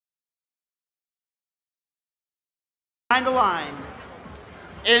Behind the line.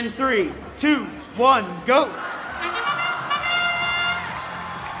 In 3, 2, 1, go.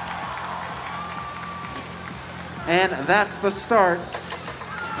 And that's the start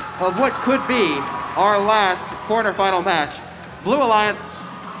of what could be our last quarterfinal match. Blue Alliance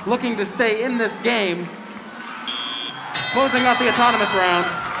looking to stay in this game, closing out the autonomous round.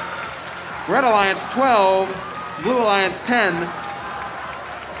 Red Alliance 12, Blue Alliance 10.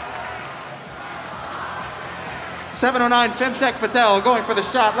 709 Femtech Patel going for the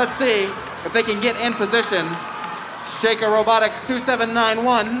shot. Let's see if they can get in position. Shaker Robotics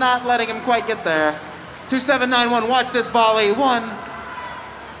 2791 not letting him quite get there. 2791, watch this volley. One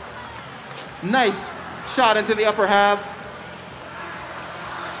nice shot into the upper half.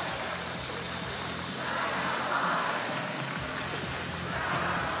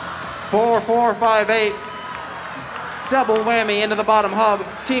 Four, 4, 5, 8. Double whammy into the bottom hub.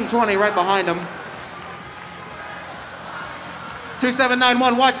 Team 20 right behind him.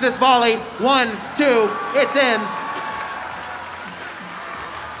 2791, watch this volley. 1, 2, it's in.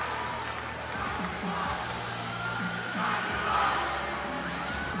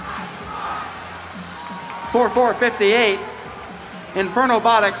 4, 58.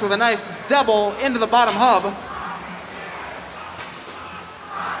 Infernobotics with a nice double into the bottom hub.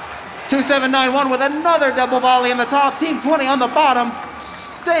 2791 with another double volley in the top. Team 20 on the bottom.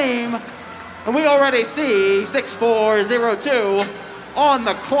 Same. And we already see 6402 on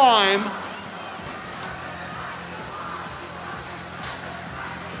the climb.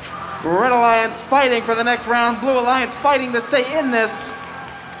 Red Alliance fighting for the next round. Blue Alliance fighting to stay in this.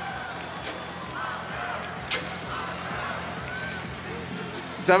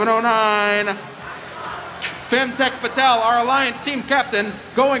 .709. Femtech Patel, our Alliance team captain,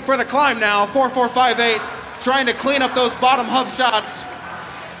 going for the climb now. 4458, trying to clean up those bottom hub shots.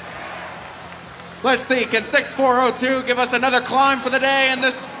 Let's see, can 6402 give us another climb for the day in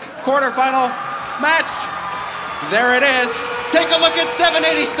this quarterfinal match? There it is. Take a look at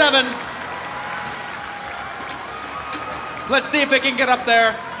 787. Let's see if they can get up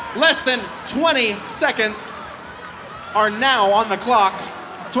there. Less than 20 seconds are now on the clock.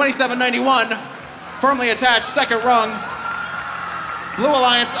 2791, firmly attached, second rung. Blue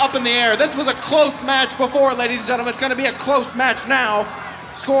Alliance up in the air. This was a close match before, ladies and gentlemen. It's going to be a close match now.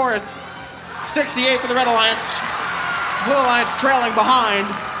 Score is 68 for the Red Alliance. Blue Alliance trailing behind.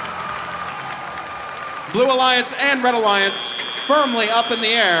 Blue Alliance and Red Alliance firmly up in the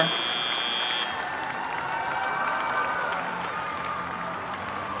air.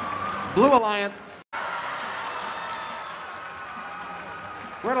 Blue Alliance.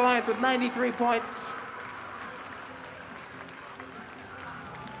 Red Alliance with 93 points.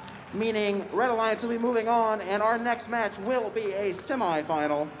 Meaning Red Alliance will be moving on, and our next match will be a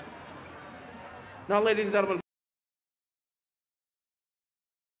semifinal. Now, ladies and gentlemen,